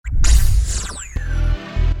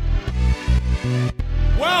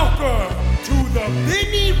the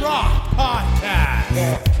Vinny Rock Podcast.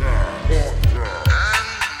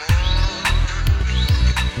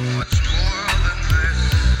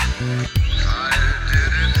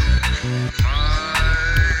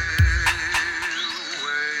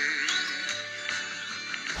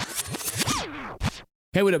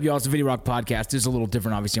 Hey, what up, y'all? It's the Vinny Rock Podcast. This is a little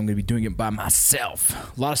different. Obviously, I'm going to be doing it by myself.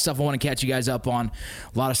 A lot of stuff I want to catch you guys up on.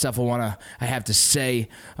 A lot of stuff I have to say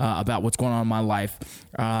about what's going on in my life.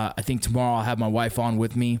 I think tomorrow I'll have my wife on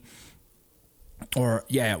with me. Or,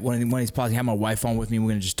 yeah, when he's pausing, have my wife on with me. We're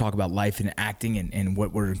going to just talk about life and acting and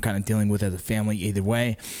what we're kind of dealing with as a family either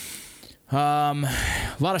way. A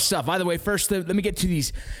lot of stuff. By the way, first, let me get to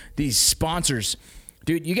these sponsors.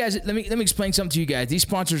 Dude, you guys, let me explain something to you guys. These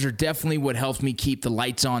sponsors are definitely what helps me keep the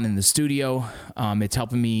lights on in the studio. It's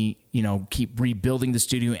helping me, keep rebuilding the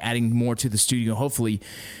studio, adding more to the studio. Hopefully,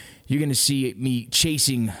 you're going to see me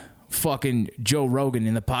chasing fucking Joe Rogan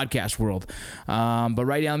in the podcast world. But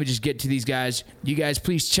right now, let me just get to these guys. You guys,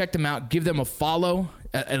 please check them out. Give them a follow.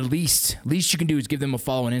 At least you can do is give them a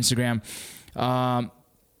follow on Instagram.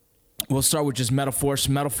 We'll start with just Metal Force.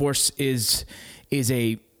 Metal Force is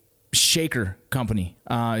a shaker company.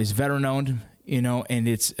 Is veteran owned, and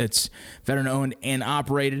it's veteran owned and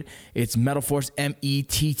operated. It's Metal Force,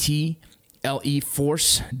 METTLE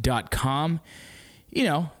Force.com.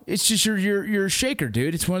 It's just your shaker,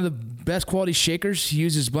 dude. It's one of the best quality shakers. He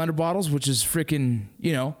uses blender bottles, which is freaking,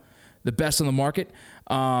 the best on the market.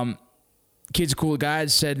 Kid's a cool guy.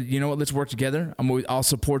 Said, you know what, let's work together. I'll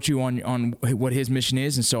support you on what his mission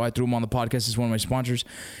is. And so I threw him on the podcast as one of my sponsors.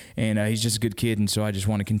 And he's just a good kid. And so I just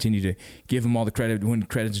want to continue to give him all the credit when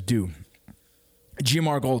credit's due.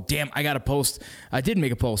 GMR Gold. Damn, I got a post. I did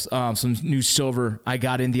make a post. Some new silver I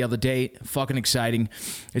got in the other day. Fucking exciting.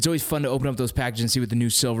 It's always fun to open up those packages and see what the new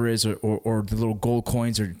silver is or the little gold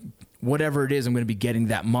coins or whatever it is I'm going to be getting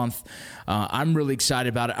that month. I'm really excited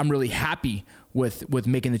about it. I'm really happy with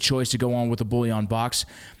making the choice to go on with the bullion box.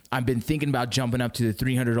 I've been thinking about jumping up to the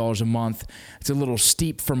 $300 a month. It's a little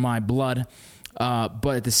steep for my blood,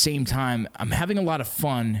 but at the same time, I'm having a lot of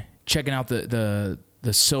fun checking out the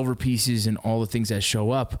silver pieces and all the things that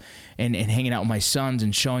show up and hanging out with my sons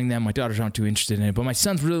and showing them. My daughters aren't too interested in it, but my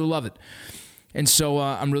sons really love it. And so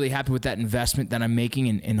I'm really happy with that investment that I'm making,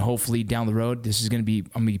 and hopefully down the road, I'm going to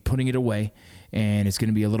be putting it away, and it's going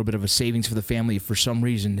to be a little bit of a savings for the family. If for some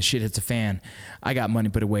reason the shit hits a fan, I got money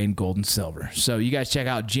put away in gold and silver. So you guys check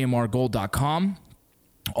out gmrgold.com.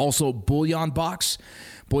 Also, Bullion Box.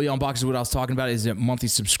 Bullion Box is what I was talking about. Is a monthly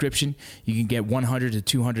subscription. You can get $100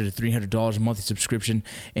 to $200 to $300 a monthly subscription,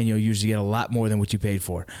 and you'll usually get a lot more than what you paid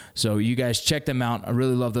for. So you guys check them out. I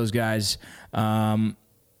really love those guys.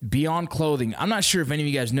 Beyond Clothing. I'm not sure if any of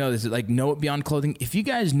you guys know this. Know Beyond Clothing. If you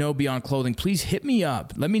guys know Beyond Clothing, please hit me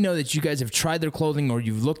up. Let me know that you guys have tried their clothing or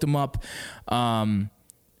you've looked them up.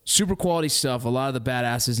 Super quality stuff. A lot of the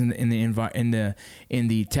badasses in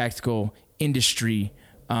the tactical industry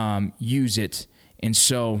use it. And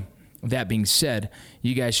so, that being said,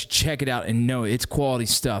 you guys should check it out and know it's quality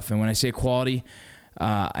stuff. And when I say quality,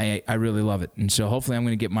 I really love it. And so hopefully I'm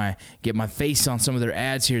going to get my face on some of their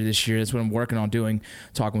ads here this year. That's what I'm working on doing,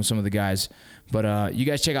 talking with some of the guys. But you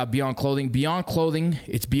guys check out Beyond Clothing. Beyond Clothing,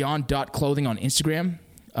 it's beyond.clothing on Instagram.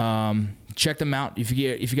 Check them out. If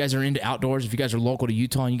you guys are into outdoors, if you guys are local to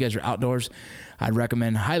Utah and you guys are outdoors, I'd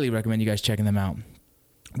highly recommend you guys checking them out.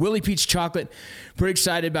 Willie Pete's Chocolate, pretty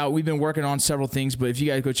excited about. We've been working on several things, but if you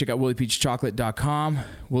guys go check out williepeteschchocolate.com,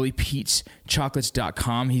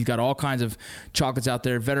 williepeteschocolates.com. He's got all kinds of chocolates out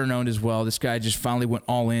there, veteran owned as well. This guy just finally went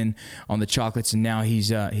all in on the chocolates, and now he's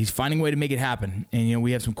finding a way to make it happen. And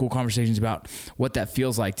we have some cool conversations about what that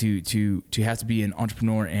feels like to have to be an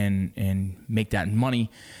entrepreneur and make that money.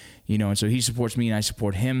 And so he supports me and I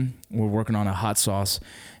support him. We're working on a hot sauce,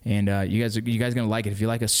 and you guys are gonna like it if you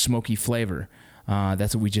like a smoky flavor.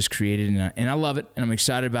 That's what we just created, and I love it, and I'm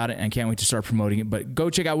excited about it, and I can't wait to start promoting it. But go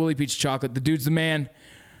check out Willie Pete's Chocolate. The dude's the man.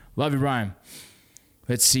 Love you, Brian.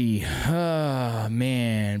 Let's see.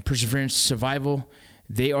 Perseverance Survival.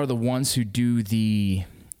 They are the ones who do the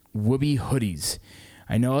Whoopee hoodies.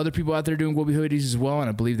 I know other people out there doing Whoopee hoodies as well, and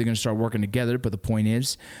I believe they're going to start working together. But the point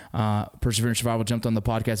is, Perseverance Survival jumped on the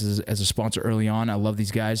podcast as a sponsor early on. I love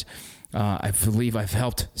these guys. I believe I've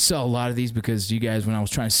helped sell a lot of these because you guys, when I was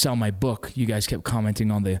trying to sell my book, you guys kept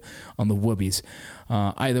commenting on the Whoopies.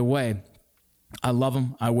 Either way, I love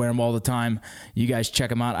them. I wear them all the time. You guys check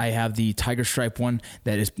them out. I have the Tiger Stripe one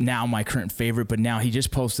that is now my current favorite, but now he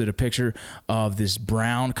just posted a picture of this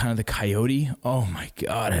brown, kind of the coyote. Oh my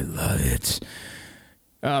God, I love it.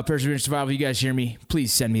 Perseverance Survival, you guys hear me?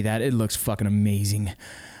 Please send me that. It looks fucking amazing.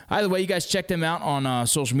 Either way, you guys check them out on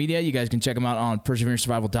social media. You guys can check them out on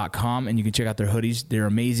perseverancesurvival.com, and you can check out their hoodies. They're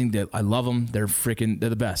amazing. I love them. They're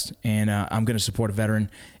the best. And I'm going to support a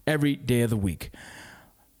veteran every day of the week.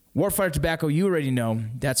 Warfighter Tobacco, you already know.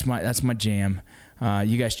 That's my jam.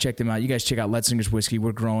 You guys check them out. You guys check out Letzinger's Whiskey.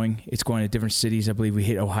 We're growing. It's going to different cities. I believe we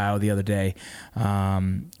hit Ohio the other day.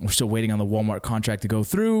 We're still waiting on the Walmart contract to go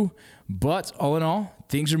through. But all in all,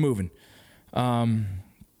 things are moving. We're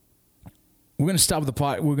going to stop with the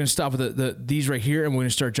pod. We're going to stop with these right here, and we're going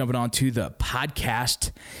to start jumping on to the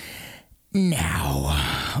podcast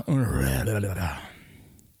now.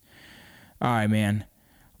 All right, man.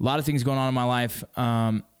 A lot of things going on in my life.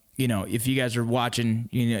 If you guys are watching,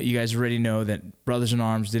 you guys already know that Brothers in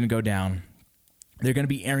Arms didn't go down. They're going to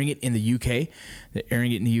be airing it in the UK. They're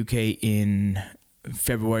airing it in the UK in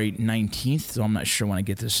February 19th, so I'm not sure when I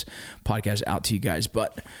get this podcast out to you guys,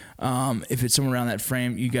 but if it's somewhere around that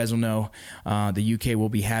frame, you guys will know the UK will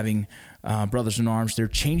be having Brothers in Arms. They're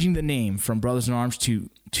changing the name from Brothers in Arms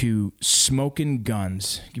to Smoking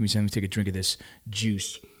Guns. Give me something to take a drink of this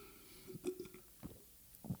juice.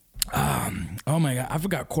 Oh my God, I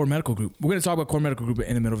forgot Core Medical Group. We're going to talk about Core Medical Group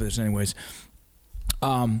in the middle of this anyways.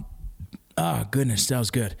 Goodness, that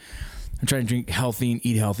was good. I'm trying to drink healthy and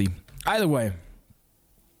eat healthy. Either way,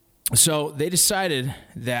 so they decided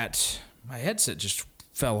that my headset just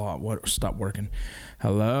fell off. Stopped working.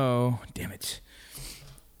 Hello? Damn it.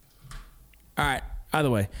 All right, either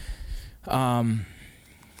way. For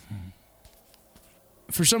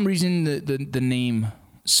some reason, the name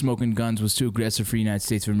Smoking Guns was too aggressive for the United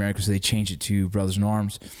States of America, so they changed it to Brothers in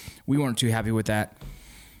Arms. We weren't too happy with that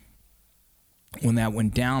when that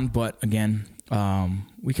went down, but again,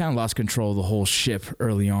 we kind of lost control of the whole ship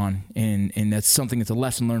early on, and that's something that's a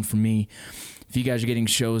lesson learned for me. If you guys are getting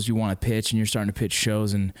shows you want to pitch and you're starting to pitch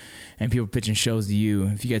shows and people pitching shows to you,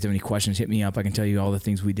 if you guys have any questions, hit me up. I can tell you all the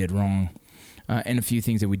things we did wrong and a few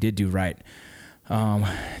things that we did do right. Now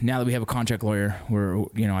that we have a contract lawyer,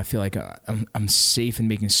 I feel like I'm safe in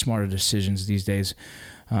making smarter decisions these days.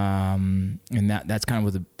 And that's kind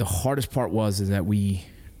of what the hardest part was, is that we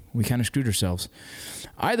kind of screwed ourselves.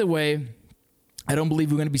 Either way, I don't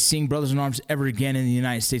believe we're going to be seeing Brothers in Arms ever again in the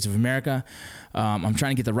United States of America. I'm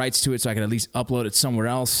trying to get the rights to it so I can at least upload it somewhere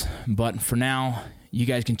else. But for now, you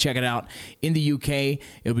guys can check it out in the UK.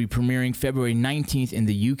 It'll be premiering February 19th in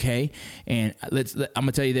the UK. And I'm going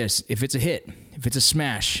to tell you this. If it's a hit, if it's a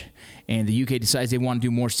smash, and the UK decides they want to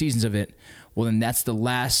do more seasons of it, well, then that's the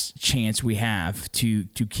last chance we have to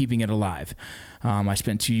keeping it alive. I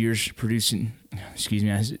spent 2 years producing,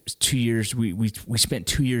 2 years. We spent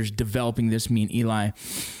 2 years developing this, me and Eli,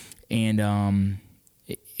 and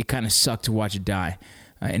it kind of sucked to watch it die.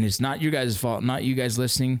 And it's not your guys' fault, not you guys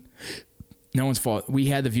listening. No one's fault. We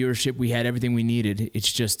had the viewership. We had everything we needed.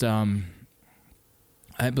 It's just, I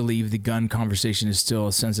believe the gun conversation is still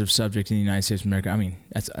a sensitive subject in the United States of America. I mean,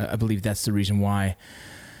 I believe that's the reason why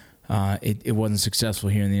it wasn't successful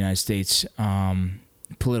here in the United States.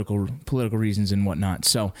 Political reasons and whatnot.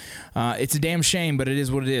 So it's a damn shame, but it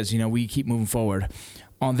is what it is. We keep moving forward.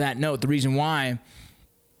 On that note, the reason why,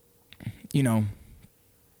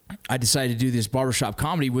 I decided to do this barbershop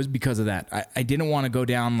comedy was because of that. I didn't want to go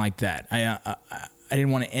down like that. I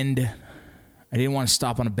didn't want to end. I didn't want to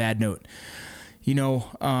stop on a bad note.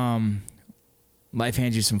 Life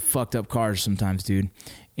hands you some fucked up cards sometimes, dude.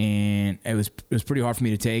 And it was pretty hard for me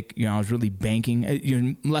to take. I was really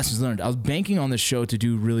banking. Lessons learned. I was banking on this show to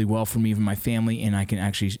do really well for me and my family, and I can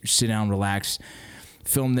actually sit down, relax,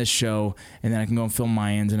 film this show, and then I can go and film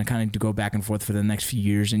my ends, and I kind of go back and forth for the next few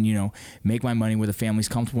years, and make my money where the family's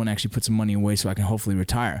comfortable, and actually put some money away so I can hopefully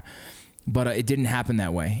retire. But it didn't happen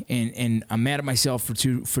that way, and I'm mad at myself for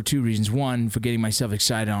two reasons. One, for getting myself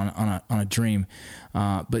excited on a dream,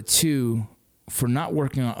 but two, for not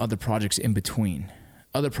working on other projects in between.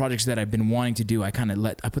 Other projects that I've been wanting to do, I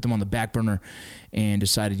put them on the back burner and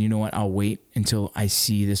decided, I'll wait until I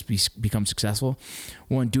see this become successful.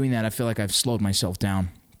 Well, in doing that, I feel like I've slowed myself down.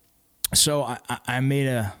 So I made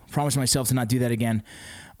a promise to myself to not do that again.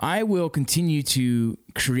 I will continue to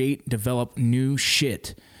develop new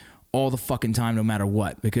shit all the fucking time, no matter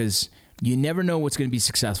what, because you never know what's going to be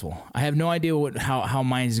successful. I have no idea how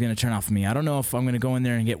mine is going to turn out for me. I don't know if I'm going to go in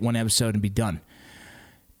there and get one episode and be done.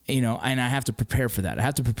 And I have to prepare for that. I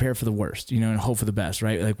have to prepare for the worst, and hope for the best,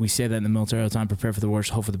 right? Like we say that in the military all the time, prepare for the worst,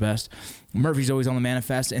 hope for the best. Murphy's always on the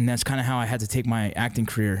manifest, and that's kind of how I had to take my acting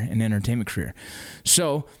career and entertainment career.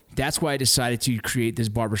 So that's why I decided to create this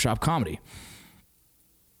barbershop comedy.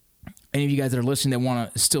 Any of you guys that are listening that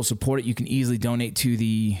want to still support it, you can easily donate to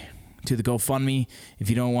the to the GoFundMe. If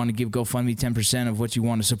you don't want to give GoFundMe 10% of what you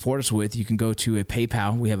want to support us with, you can go to a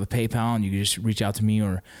PayPal. We have a PayPal, and you can just reach out to me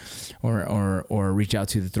or reach out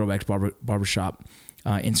to the Throwbacks Barbershop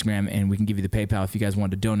Instagram, and we can give you the PayPal if you guys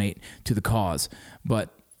want to donate to the cause. But,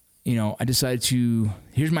 you know, I decided to,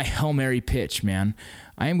 here's my Hail Mary pitch, man.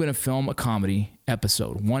 I am going to film a comedy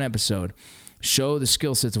episode, one episode, show the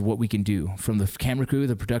skill sets of what we can do from the camera crew,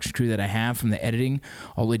 the production crew that I have, from the editing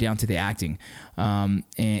all the way down to the acting. And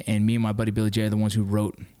me and my buddy Billy J are the ones who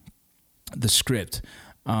wrote the script.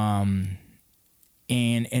 And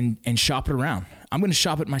shop it around. I'm going to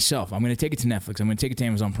shop it myself. I'm going to take it to Netflix. I'm going to take it to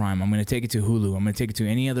Amazon Prime. I'm going to take it to Hulu. I'm going to take it to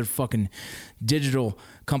any other fucking digital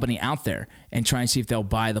company out there and try and see if they'll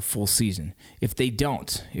buy the full season. If they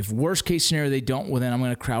don't, if worst case scenario they don't, well then I'm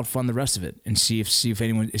going to crowdfund the rest of it and see if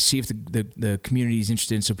the community is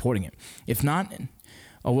interested in supporting it. If not,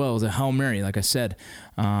 oh well, it was a Hail Mary, like I said,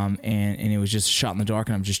 and it was just a shot in the dark,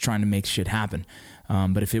 and I'm just trying to make shit happen.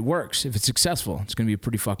 But if it works, if it's successful, it's going to be a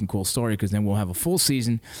pretty fucking cool story, because then we'll have a full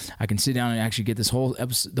season. I can sit down and actually get this whole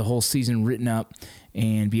episode, the whole season written up,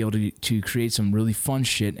 and be able to create some really fun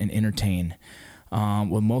shit and entertain.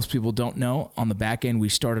 What most people don't know, on the back end, we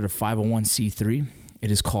started a 501c3. It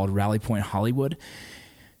is called Rally Point Hollywood.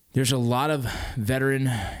 There's a lot of veteran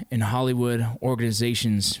in Hollywood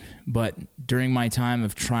organizations, but during my time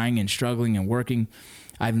of trying and struggling and working,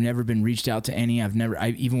 I've never been reached out to any.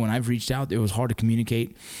 Even when I've reached out, it was hard to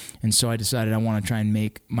communicate. And so I decided I want to try and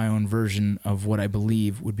make my own version of what I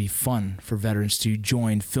believe would be fun for veterans to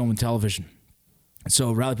join film and television.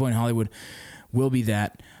 So Rally Point Hollywood will be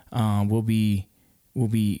that. We have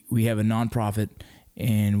a nonprofit,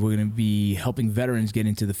 and we're going to be helping veterans get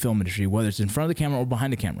into the film industry, whether it's in front of the camera or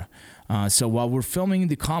behind the camera. So while we're filming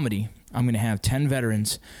the comedy, I'm going to have 10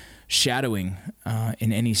 veterans shadowing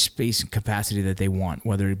in any space and capacity that they want,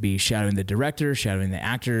 whether it be shadowing the director, shadowing the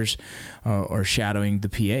actors, or shadowing the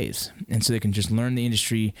PAs. And so they can just learn the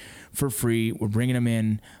industry for free. We're bringing them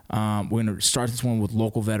in. We're going to start this one with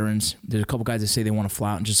local veterans. There's a couple guys that say they want to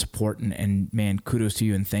fly out and just support, and man, kudos to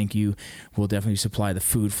you and thank you. We'll definitely supply the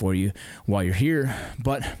food for you while you're here.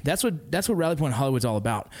 But that's what Rally Point Hollywood's all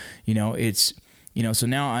about. You know, it's, you know, so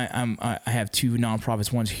now I have two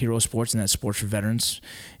nonprofits. One's Hero Sports, and that's sports for veterans,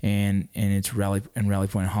 and it's Rally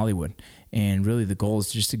Point Hollywood. And really, the goal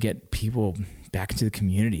is just to get people back into the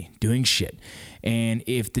community doing shit. And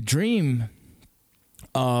if the dream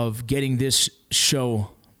of getting this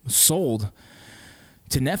show sold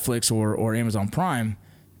to Netflix or Amazon Prime,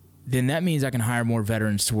 then that means I can hire more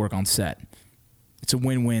veterans to work on set. It's a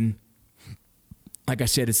win-win. Like I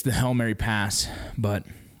said, it's the Hail Mary pass, but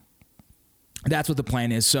that's what the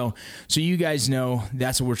plan is. So you guys know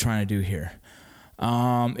that's what we're trying to do here.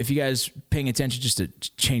 If you guys paying attention, just to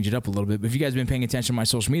change it up a little bit, but if you guys have been paying attention to my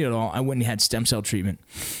social media at all, I went and had stem cell treatment.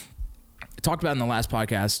 I talked about it in the last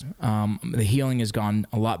podcast. The healing has gone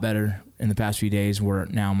a lot better in the past few days, where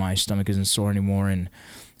now my stomach isn't sore anymore, and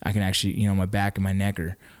I can actually, you know, my back and my neck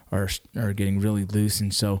are getting really loose,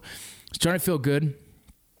 and so it's starting to feel good.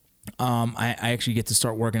 I actually get to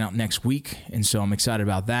start working out next week, and so I'm excited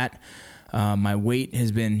about that. My weight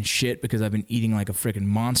has been shit because I've been eating like a freaking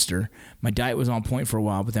monster. My diet was on point for a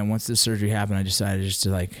while, but then once the surgery happened, I decided just to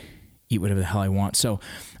like eat whatever the hell I want. So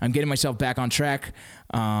I'm getting myself back on track.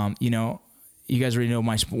 You know, you guys already know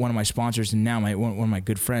one of my sponsors, and now one of my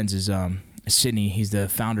good friends is Sydney. He's the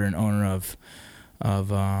founder and owner of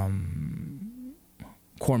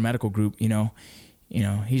Core Medical Group. You know,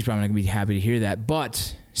 he's probably not gonna be happy to hear that.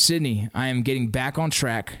 But Sydney, I am getting back on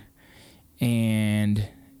track, and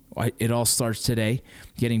it all starts today.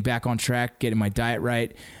 Getting back on track, getting my diet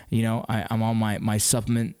right. You know, I'm on my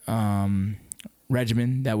supplement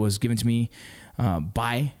regimen that was given to me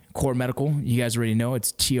by Core Medical. You guys already know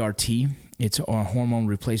it's TRT. It's a hormone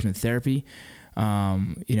replacement therapy.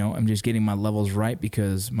 You know, I'm just getting my levels right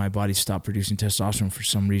because my body stopped producing testosterone for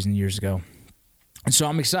some reason years ago. And so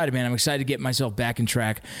I'm excited, man. I'm excited to get myself back in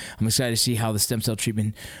track. I'm excited to see how the stem cell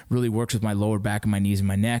treatment really works with my lower back and my knees and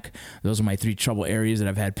my neck. Those are my three trouble areas that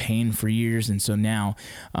I've had pain for years. And so now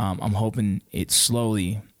I'm hoping it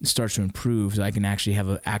slowly starts to improve so I can actually have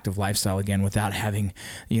an active lifestyle again without having,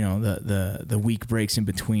 you know, the week breaks in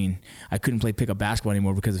between. I couldn't play pickup basketball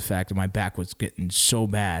anymore because of the fact that my back was getting so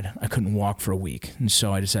bad I couldn't walk for a week. And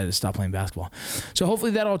so I decided to stop playing basketball. So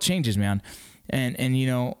hopefully that all changes, man. And you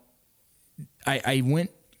know, I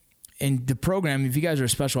went in the program. If you guys are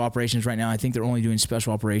special operations right now, I think they're only doing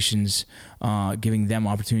special operations, giving them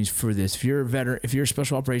opportunities for this. If you're a veteran, if you're a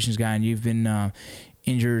special operations guy and you've been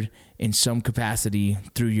injured in some capacity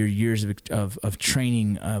through your years of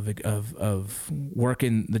training, of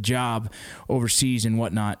working the job overseas and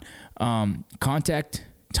whatnot, contact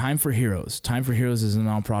Time for Heroes. Time for Heroes is a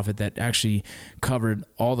nonprofit that actually covered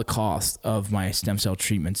all the cost of my stem cell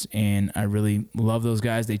treatments, and I really love those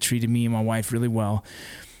guys. They treated me and my wife really well.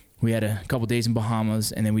 We had a couple days in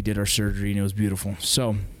Bahamas, and then we did our surgery, and it was beautiful.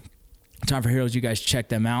 So Time for Heroes, you guys check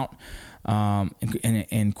them out.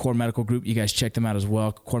 And Core Medical Group, you guys check them out as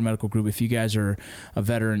well. Core Medical Group, if you guys are a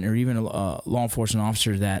veteran or even a law enforcement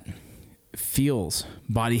officer that feels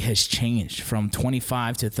body has changed from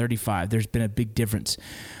 25 to 35, there's been a big difference,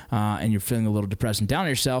 and you're feeling a little depressed and down on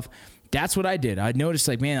yourself, that's what I did. I noticed,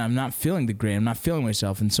 like, man, I'm not feeling the great. I'm not feeling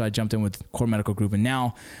myself. And so I jumped in with Core Medical Group, and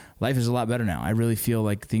now life is a lot better now. I really feel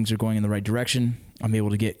like things are going in the right direction. I'm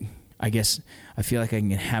able to get, I feel like I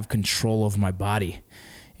can have control of my body.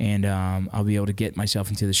 And I'll be able to get myself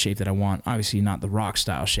into the shape that I want. Obviously not the rock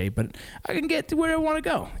style shape, but I can get to where I want to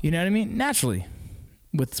go. You know what I mean? Naturally,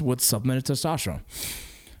 with supplemented testosterone.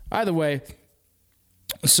 Either way,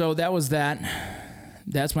 so that was that.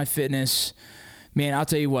 That's my fitness. Man, I'll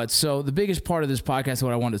tell you what. So the biggest part of this podcast is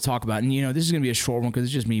what I wanted to talk about. And, this is going to be a short one because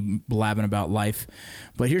it's just me blabbing about life.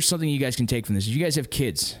 But here's something you guys can take from this. If you guys have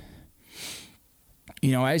kids,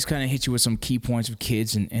 I just kind of hit you with some key points of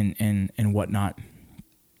kids and whatnot.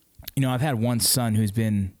 I've had one son who's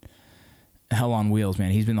been hell on wheels, man.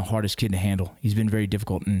 He's been the hardest kid to handle. He's been very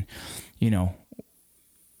difficult. And,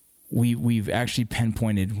 we've actually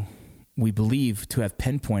we believe to have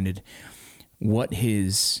pinpointed what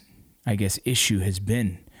his, issue has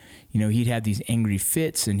been. He'd have these angry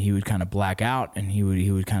fits and he would kind of black out and he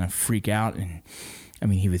would kind of freak out. And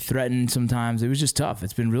he would threaten sometimes. It was just tough.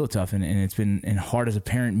 It's been real tough. And it's been hard as a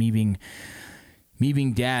parent, me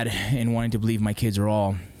being dad and wanting to believe my kids are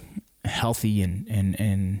all healthy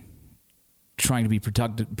and trying to be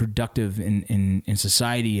productive in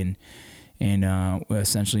society and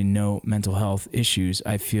essentially no mental health issues.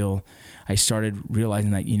 I feel I started realizing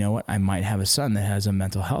that, I might have a son that has a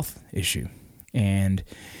mental health issue. And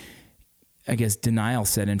I guess denial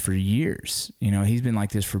set in for years. He's been like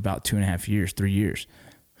this for about 2.5 years, 3 years.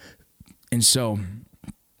 And so,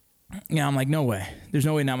 I'm like, no way. There's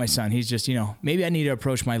no way not my son. He's just, maybe I need to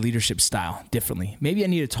approach my leadership style differently. Maybe I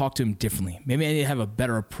need to talk to him differently. Maybe I need to have a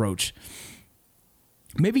better approach.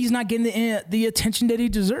 Maybe he's not getting the attention that he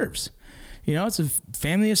deserves. It's a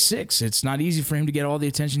family of 6. It's not easy for him to get all the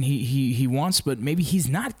attention he wants, but maybe he's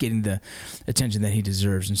not getting the attention that he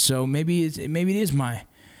deserves. And so maybe it is my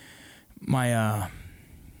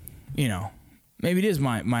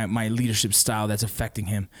leadership style that's affecting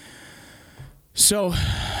him. So,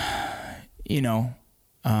 he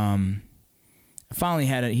finally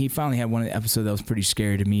had one of the episodes that was pretty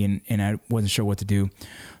scary to me, and I wasn't sure what to do.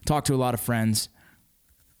 Talked to a lot of friends,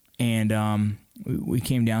 and we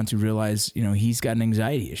came down to realize, he's got an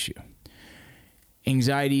anxiety issue.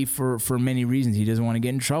 Anxiety for many reasons. He doesn't want to get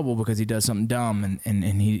in trouble because he does something dumb, and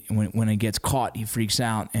he when he gets caught, he freaks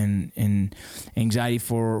out, and anxiety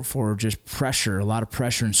for just pressure, a lot of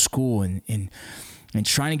pressure in school, and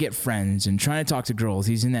trying to get friends and trying to talk to girls.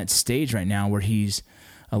 He's in that stage right now where he's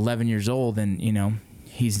 11 years old and,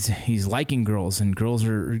 he's liking girls, and girls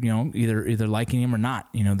are, either liking him or not.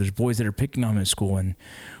 There's boys that are picking on him at school, and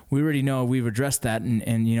we already know we've addressed that.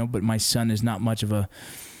 And but my son is not much of a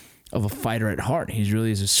fighter at heart. He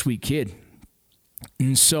really is a sweet kid.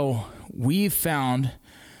 And so we have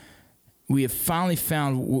finally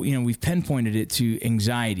found, we've pinpointed it to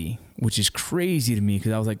anxiety, which is crazy to me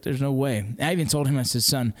because I was like, there's no way. I even told him, I said,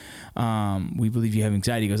 son, we believe you have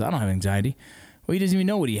anxiety. He goes, I don't have anxiety. Well, he doesn't even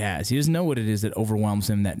know what he has. He doesn't know what it is that overwhelms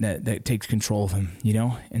him, that takes control of him,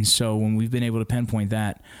 And so when we've been able to pinpoint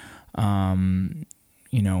that,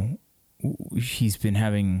 he's been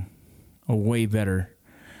having a way better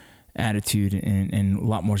attitude and a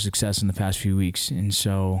lot more success in the past few weeks. And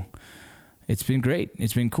so it's been great.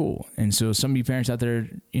 It's been cool. And so some of you parents out there,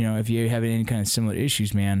 if you have any kind of similar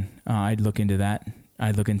issues, man, I'd look into that.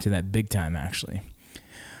 I'd look into that big time, actually.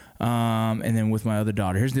 And then with my other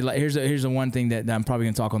daughter, here's the one thing that I'm probably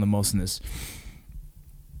going to talk on the most in this.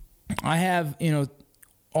 I have,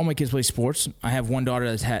 all my kids play sports. I have one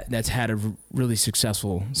daughter that's had a really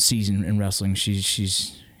successful season in wrestling.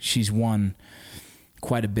 She's won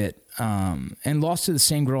quite a bit, and lost to the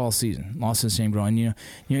same girl all season.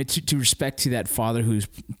 And to respect to that father who's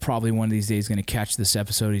probably one of these days going to catch this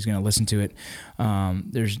episode. He's going to listen to it.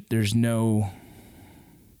 There's no.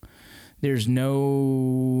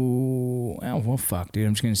 Well, fuck, dude.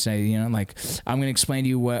 I'm just going to say, I'm going to explain to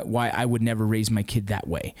you why I would never raise my kid that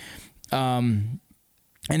way.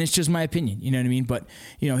 And it's just my opinion, you know what I mean? But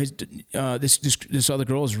this other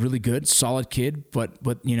girl is really good, solid kid, but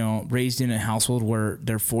raised in a household where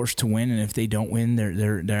they're forced to win, and if they don't win,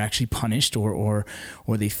 they're actually punished or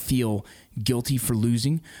they feel guilty for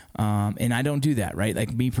losing. And I don't do that, right?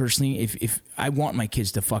 Like me personally, if I want my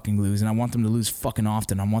kids to fucking lose, and I want them to lose fucking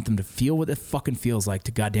often, I want them to feel what it fucking feels like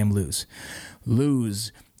to goddamn lose,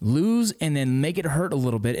 and then make it hurt a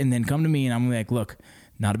little bit, and then come to me and I'm like, look.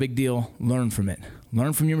 Not a big deal. Learn from it.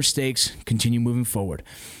 Learn from your mistakes. Continue moving forward.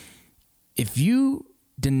 If you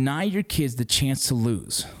deny your kids the chance to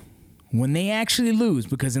lose, when they actually lose,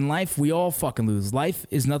 because in life, we all fucking lose. Life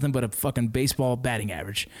is nothing but a fucking baseball batting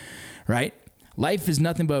average, right? Life is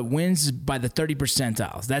nothing but wins by the 30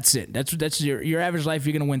 percentiles. That's it. That's your average life.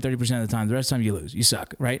 You're going to win 30% of the time. The rest of the time you lose. You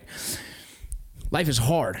suck, right? Life is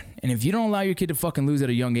hard. And if you don't allow your kid to fucking lose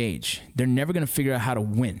at a young age, they're never going to figure out how to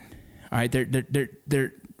win. All right,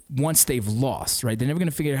 they're once they've lost, right? They're never going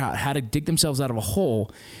to figure out how to dig themselves out of a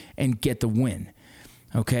hole and get the win.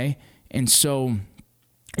 Okay, and so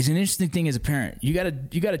it's an interesting thing as a parent. You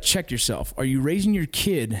gotta check yourself. Are you raising your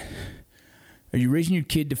kid? Are you raising your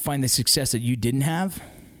kid to find the success that you didn't have?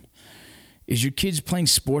 Is your kids playing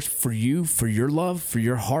sports for you, for your love, for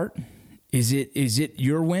your heart? Is it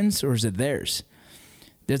your wins or is it theirs?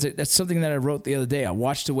 That's something that I wrote the other day. I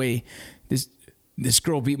watched the way this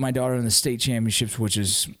girl beat my daughter in the state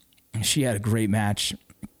championships, she had a great match,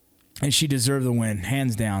 and she deserved the win,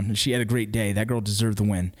 hands down. She had a great day. That girl deserved the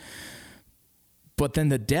win. But then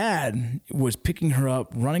the dad was picking her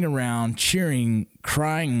up, running around, cheering,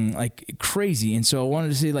 crying like crazy. And so I wanted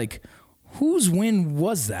to say, like, whose win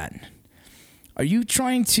was that? Are you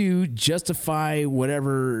trying to justify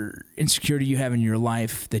whatever insecurity you have in your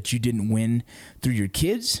life that you didn't win through your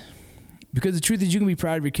kids? Because the truth is, you can be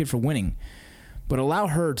proud of your kid for winning, but allow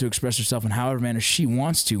her to express herself in however manner she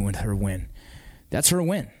wants to with her win. That's her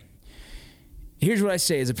win. Here's what I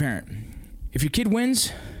say as a parent. If your kid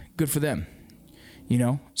wins, good for them.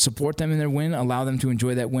 Support them in their win. Allow them to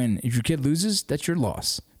enjoy that win. If your kid loses, that's your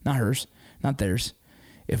loss, not hers, not theirs.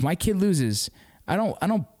 If my kid loses, I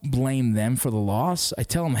don't blame them for the loss. I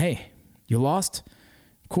tell them, hey, you lost?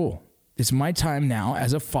 Cool. It's my time now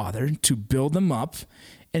as a father to build them up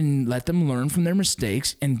and let them learn from their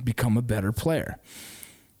mistakes and become a better player.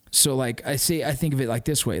 So like I think of it like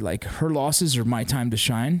this way, like her losses are my time to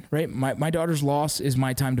shine, right? My daughter's loss is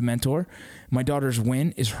my time to mentor. My daughter's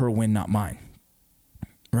win is her win, not mine,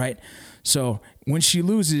 right? So when she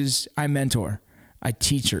loses, I mentor, I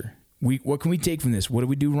teach her. What can we take from this? What did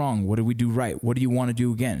we do wrong? What did we do right? What do you want to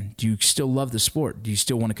do again? Do you still love the sport? Do you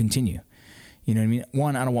still want to continue? You know what I mean?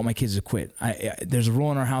 One, I don't want my kids to quit. There's a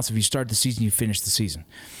rule in our house: if you start the season, you finish the season.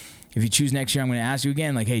 If you choose next year, I'm going to ask you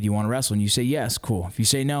again, like, hey, do you want to wrestle? And you say yes, cool. If you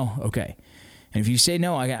say no, okay. And if you say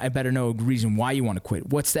no, I better know a reason why you want to quit.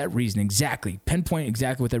 What's that reason exactly? Pinpoint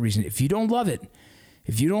exactly what that reason is. If you don't love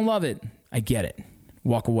it, I get it.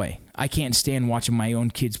 Walk away. I can't stand watching my own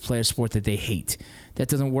kids play a sport that they hate. That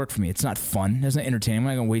doesn't work for me. It's not fun. It's not entertaining. I'm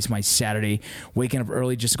not going to waste my Saturday waking up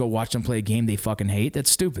early just to go watch them play a game they fucking hate. That's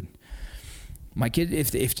stupid. My kid,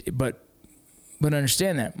 but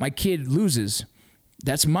understand that my kid loses.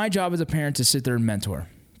 That's my job as a parent, to sit there and mentor,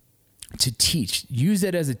 to teach. Use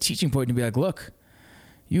that as a teaching point to be like, look,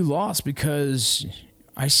 you lost because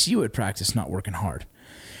I see you at practice not working hard.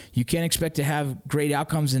 You can't expect to have great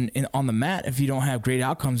outcomes on the mat if you don't have great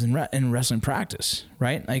outcomes in wrestling practice,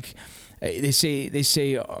 right? Like they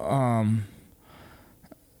say,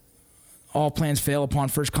 all plans fail upon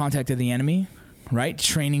first contact of the enemy, right?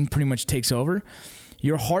 Training pretty much takes over.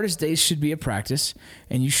 Your hardest days should be at practice,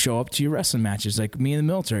 and you show up to your wrestling matches. Like me in the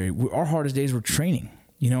military, our hardest days were training.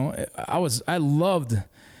 I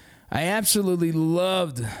absolutely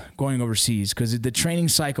loved going overseas because the training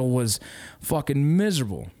cycle was fucking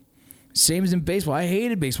miserable. Same as in baseball. I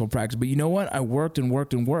hated baseball practice, but you know what? I worked and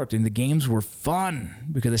worked and worked, and the games were fun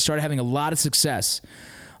because I started having a lot of success.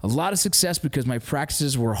 A lot of success because my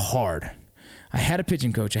practices were hard. I had a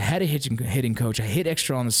pitching coach. I had a hitting coach. I hit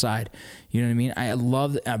extra on the side. You know what I mean?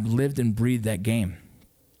 I've lived and breathed that game.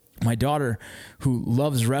 My daughter, who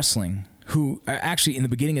loves wrestling, who actually in the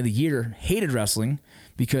beginning of the year hated wrestling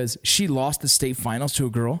because she lost the state finals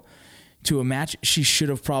to a match she should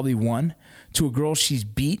have probably won, to a girl she's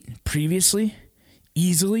beat previously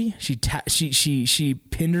easily. She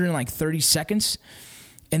pinned her in like 30 seconds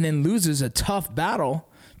and then loses a tough battle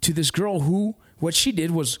to this girl who, what she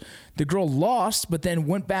did was, the girl lost, but then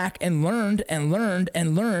went back and learned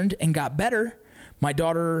and got better. My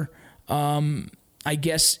daughter, I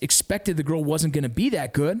guess, expected the girl wasn't going to be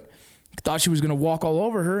that good. Thought she was going to walk all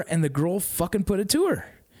over her, and the girl fucking put it to her.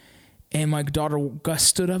 And my daughter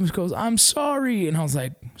stood up and goes, I'm sorry. And I was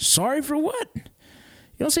like, sorry for what?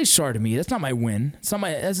 You don't say sorry to me. That's not my win.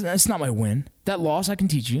 That's not my win. That loss, I can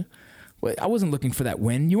teach you. I wasn't looking for that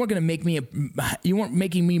win. You weren't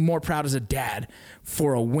making me more proud as a dad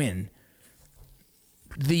for a win.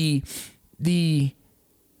 The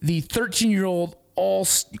 13-year-old all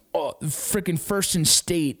freaking first in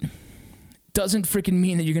state doesn't freaking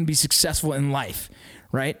mean that you're going to be successful in life,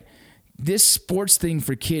 right? This sports thing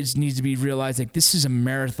for kids needs to be realized like this is a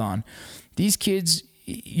marathon. These kids,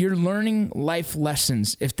 you're learning life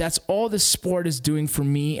lessons. If that's all the sport is doing for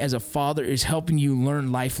me as a father is helping you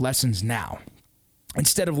learn life lessons now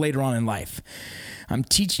instead of later on in life. I'm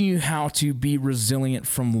teaching you how to be resilient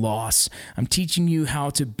from loss. I'm teaching you how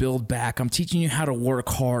to build back. I'm teaching you how to work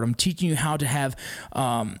hard. I'm teaching you how to have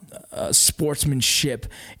sportsmanship.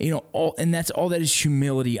 And that's all that is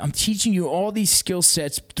humility. I'm teaching you all these skill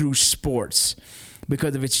sets through sports.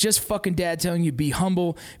 Because if it's just fucking dad telling you be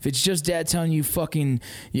humble, if it's just dad telling you fucking,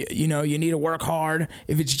 you need to work hard,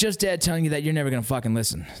 if it's just dad telling you that, you're never going to fucking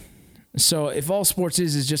listen. So if all sports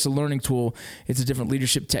is just a learning tool, it's a different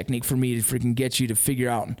leadership technique for me to freaking get you to figure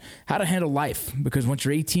out how to handle life. Because once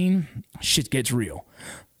you're 18, shit gets real.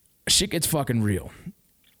 Shit gets fucking real.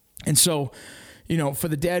 And so, for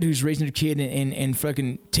the dad who's raising a kid and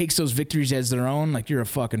fucking takes those victories as their own, like you're a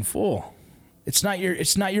fucking fool. It's not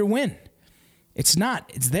your win. It's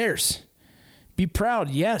not. It's theirs. Be proud.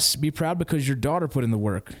 Yes, be proud because your daughter put in the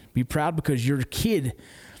work. Be proud because your kid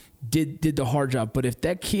did the hard job. But if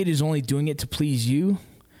that kid is only doing it to please you,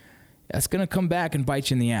 that's going to come back and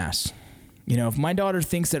bite you in the ass. If my daughter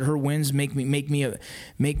thinks that her wins make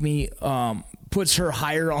me puts her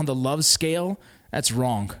higher on the love scale, that's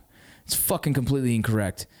wrong. It's fucking completely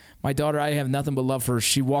incorrect. My daughter, I have nothing but love for her.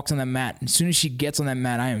 She walks on that mat. As soon as she gets on that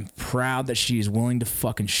mat, I am proud that she is willing to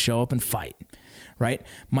fucking show up and fight. Right?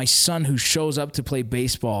 My son who shows up to play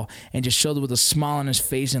baseball and just shows up with a smile on his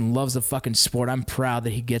face and loves the fucking sport, I'm proud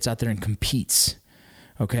that he gets out there and competes.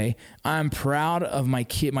 Okay? I'm proud of my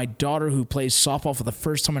kid, my daughter who plays softball for the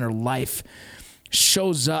first time in her life,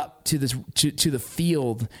 shows up to the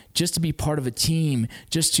field just to be part of a team,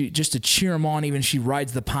 just to cheer him on. Even if she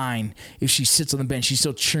rides the pine, if she sits on the bench, she's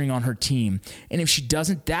still cheering on her team. And if she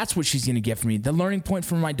doesn't, that's what she's going to get from me. The learning point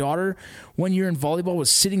for my daughter 1 year in volleyball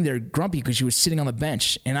was sitting there grumpy because she was sitting on the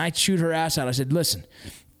bench, and I chewed her ass out. I said, listen,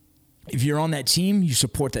 if you're on that team, you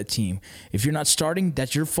support that team. If you're not starting,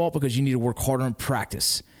 that's your fault because you need to work harder in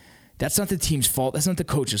practice. That's not the team's fault. That's not the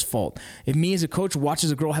coach's fault. If me as a coach watches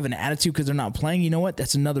a girl have an attitude because they're not playing, you know what?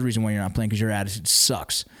 That's another reason why you're not playing, because your attitude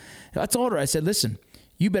sucks. I told her, I said, listen,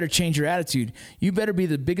 you better change your attitude. You better be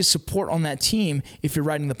the biggest support on that team if you're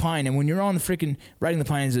riding the pine. And when you're on the freaking, riding the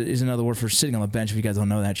pine is another word for sitting on the bench if you guys don't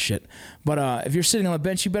know that shit. But if you're sitting on the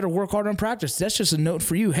bench, you better work harder in practice. That's just a note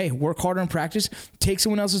for you. Hey, work harder in practice. Take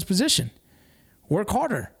someone else's position. Work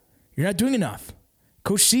harder. You're not doing enough.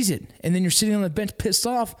 Coach sees it, and then you're sitting on the bench pissed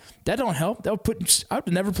off. That don't help. I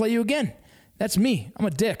would never play you again. That's me. I'm a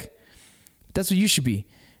dick. That's what you should be.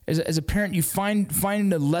 As a parent, you find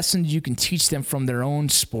the lessons you can teach them from their own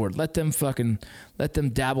sport. Let them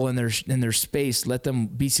dabble in their space. Let them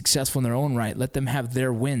be successful in their own right. Let them have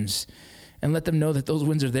their wins, and let them know that those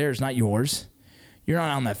wins are theirs, not yours. You're not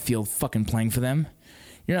on that field fucking playing for them.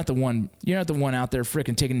 You're not the one out there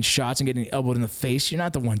freaking taking shots and getting elbowed in the face. You're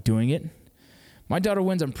not the one doing it. My daughter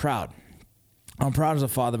wins, I'm proud. I'm proud as a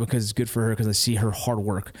father because it's good for her, because I see her hard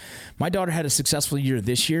work. My daughter had a successful year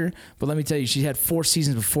this year, but let me tell you, she had 4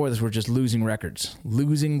 seasons before this were just losing records.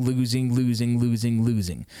 Losing.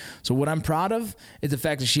 So what I'm proud of is the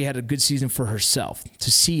fact that she had a good season for herself,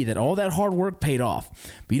 to see that all that hard work paid off.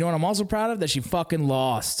 But you know what I'm also proud of? That she fucking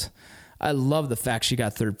lost. I love the fact she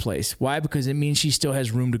got 3rd place. Why? Because it means she still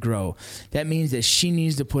has room to grow. That means that she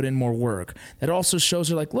needs to put in more work. That also shows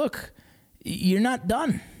her, like, look, you're not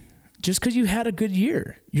done. Just because you had a good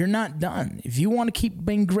year, you're not done. If you want to keep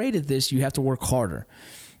being great at this, you have to work harder.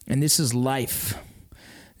 And this is life.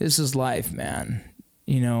 This is life, man.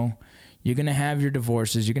 You're going to have your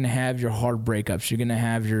divorces. You're going to have your hard breakups. You're going to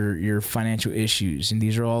have your financial issues. And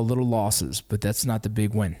these are all little losses, but that's not the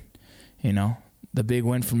big win. The big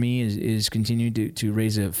win for me is continuing to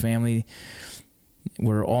raise a family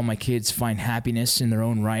where all my kids find happiness in their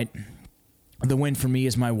own right. The win for me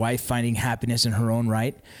is my wife finding happiness in her own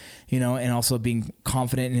right, and also being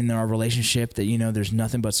confident in our relationship that, there's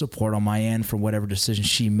nothing but support on my end for whatever decision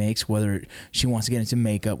she makes, whether she wants to get into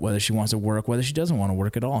makeup, whether she wants to work, whether she doesn't want to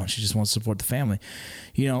work at all, and she just wants to support the family.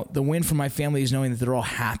 The win for my family is knowing that they're all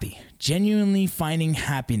happy, genuinely finding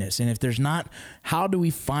happiness. And if there's not, how do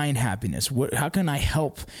we find happiness? How can I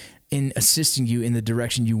help in assisting you in the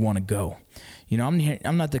direction you want to go. You know,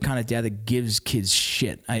 I'm not the kind of dad that gives kids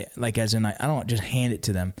shit. I don't just hand it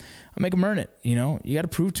to them. I make them earn it. You know, you got to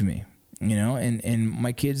prove to me. You know, and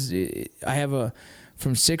my kids, I have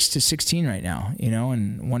from 6 to 16 right now. You know,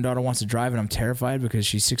 and one daughter wants to drive, and I'm terrified because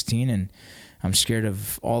she's 16, and I'm scared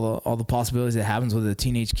of all the possibilities that happens with a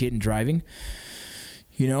teenage kid and driving.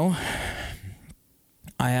 You know,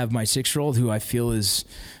 I have my 6-year-old who I feel is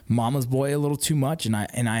mama's boy a little too much, and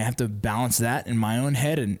I have to balance that in my own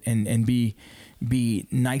head and be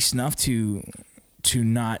nice enough to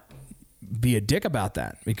not be a dick about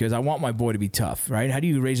that, because I want my boy to be tough, right? How do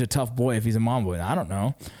you raise a tough boy if he's a mom boy? I don't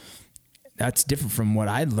know. That's different from what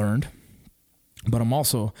I learned. But I'm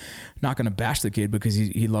also not going to bash the kid because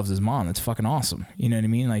he loves his mom. That's fucking awesome. You know what I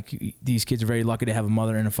mean? Like, these kids are very lucky to have a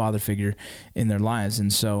mother and a father figure in their lives.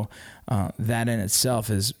 And so that in itself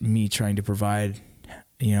is me trying to provide,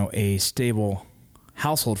 you know, a stable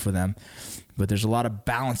household for them. But there's a lot of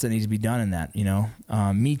balance that needs to be done in that, you know.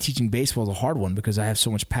 Me teaching baseball is a hard one because I have so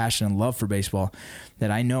much passion and love for baseball that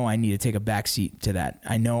I know I need to take a backseat to that.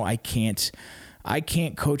 I know I can't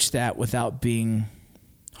coach that without being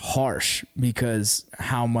harsh, because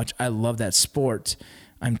how much I love that sport,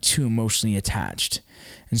 I'm too emotionally attached.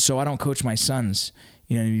 And so I don't coach my sons,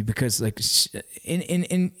 you know, because like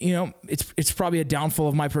in you know, it's probably a downfall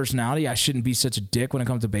of my personality. I shouldn't be such a dick when it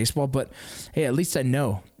comes to baseball, but hey, at least I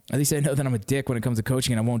know that I'm a dick when it comes to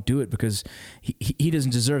coaching, and I won't do it because he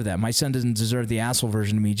doesn't deserve that. My son doesn't deserve the asshole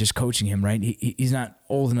version of me just coaching him, right? He's not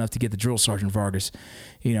old enough to get the drill sergeant Vargas,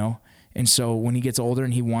 you know? And so when he gets older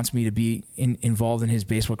and he wants me to be involved in his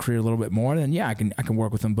baseball career a little bit more, then yeah, I can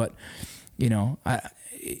work with him. But, you know,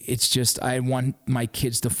 it's just I want my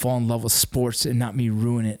kids to fall in love with sports and not me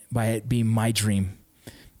ruin it by it being my dream.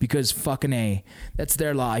 Because fucking A, that's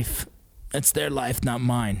their life. That's their life, not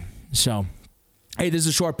mine. So, hey, this is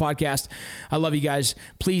a short podcast. I love you guys.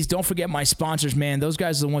 Please don't forget my sponsors, man. Those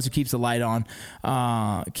guys are the ones who keeps the lights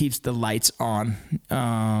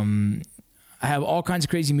on. I have all kinds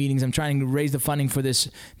of crazy meetings. I'm trying to raise the funding for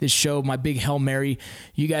this show, my big Hail Mary.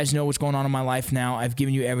 You guys know what's going on in my life now. I've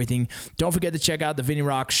given you everything. Don't forget to check out the Vinny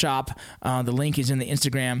Rock shop. The link is in the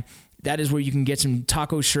Instagram. That is where you can get some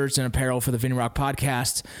taco shirts and apparel for the Vinny Rock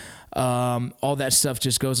podcast. All that stuff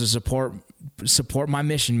just goes to support my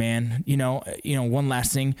mission, man. You know, one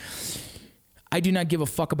last thing. I do not give a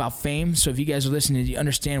fuck about fame. So if you guys are listening, you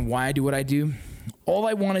understand why I do what I do. All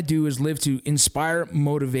I want to do is live to inspire,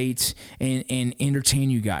 motivate, and entertain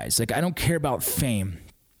you guys. Like, I don't care about fame.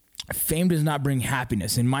 Fame does not bring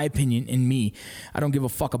happiness, in my opinion, in me. I don't give a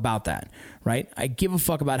fuck about that, right? I give a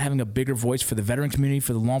fuck about having a bigger voice for the veteran community,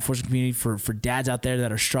 for the law enforcement community, for dads out there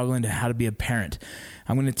that are struggling to how to be a parent.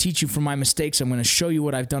 I'm going to teach you from my mistakes. I'm going to show you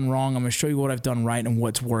what I've done wrong. I'm going to show you what I've done right and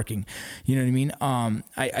what's working. You know what I mean?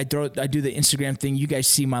 I do the Instagram thing. You guys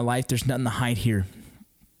see my life. There's nothing to hide here.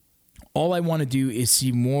 All I want to do is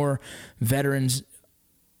see more veterans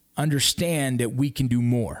understand that we can do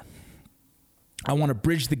more. I want to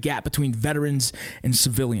bridge the gap between veterans and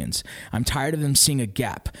civilians. I'm tired of them seeing a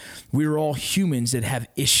gap. We're all humans that have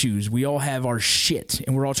issues. We all have our shit,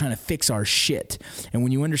 and we're all trying to fix our shit. And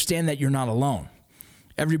when you understand that, you're not alone.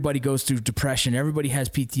 Everybody goes through depression. Everybody has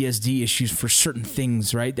PTSD issues for certain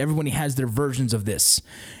things, right? Everybody has their versions of this.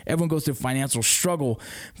 Everyone goes through financial struggle.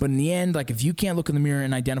 But in the end, like, if you can't look in the mirror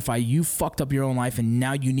and identify you fucked up your own life and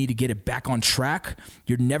now you need to get it back on track,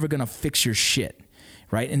 you're never going to fix your shit,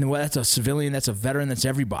 right? And that's a civilian, that's a veteran, that's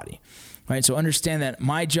everybody, right? So understand that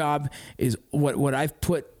my job is what I've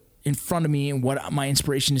put in front of me, and what my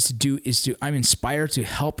inspiration is to do is I'm inspired to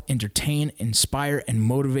help entertain, inspire, and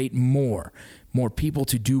motivate more people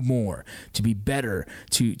to do more, to be better,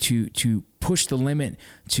 to push the limit,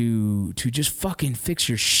 to just fucking fix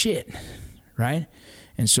your shit, right?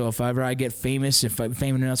 And so if ever I get famous, if I'm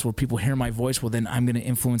famous enough where people hear my voice, well, then I'm going to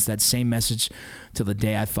influence that same message till the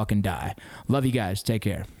day I fucking die. Love you guys. Take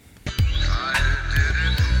care. I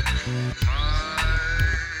did it.